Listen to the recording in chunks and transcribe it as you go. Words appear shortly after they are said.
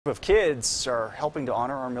Of kids are helping to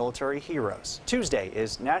honor our military heroes. Tuesday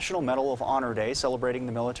is National Medal of Honor Day, celebrating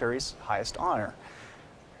the military's highest honor.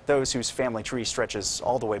 Those whose family tree stretches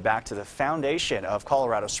all the way back to the foundation of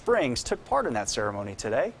Colorado Springs took part in that ceremony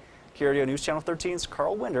today. KRDO News Channel 13's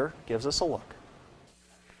Carl Winder gives us a look.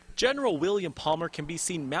 General William Palmer can be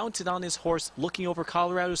seen mounted on his horse looking over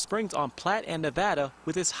Colorado Springs on Platte and Nevada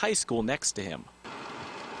with his high school next to him.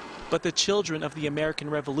 But the children of the American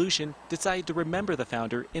Revolution decided to remember the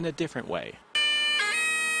founder in a different way.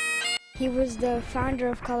 He was the founder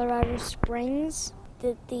of Colorado Springs,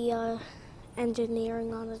 did the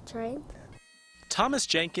engineering on the train. Thomas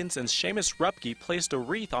Jenkins and Seamus Rupke placed a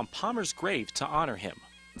wreath on Palmer's grave to honor him.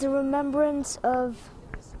 The remembrance of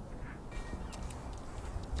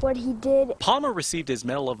what he did. Palmer received his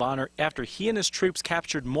Medal of Honor after he and his troops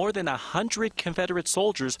captured more than 100 Confederate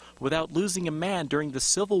soldiers without losing a man during the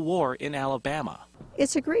Civil War in Alabama.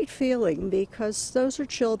 It's a great feeling because those are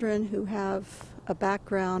children who have a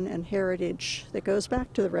background and heritage that goes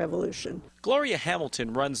back to the Revolution. Gloria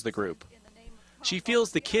Hamilton runs the group. She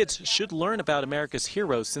feels the kids should learn about America's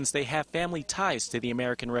heroes since they have family ties to the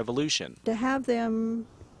American Revolution. To have them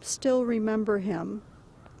still remember him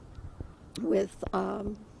with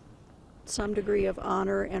some degree of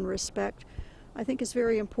honor and respect, I think is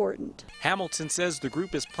very important. Hamilton says the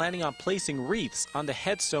group is planning on placing wreaths on the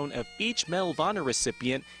headstone of each Medal of Honor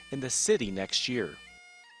recipient in the city next year.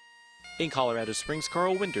 In Colorado Springs,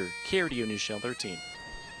 Carl Winder, KRDO News Channel 13.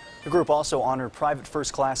 The group also honored Private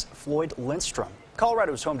First Class Floyd Lindstrom.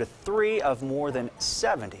 Colorado is home to 3 of more than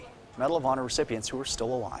 70 Medal of Honor recipients who are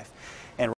still alive.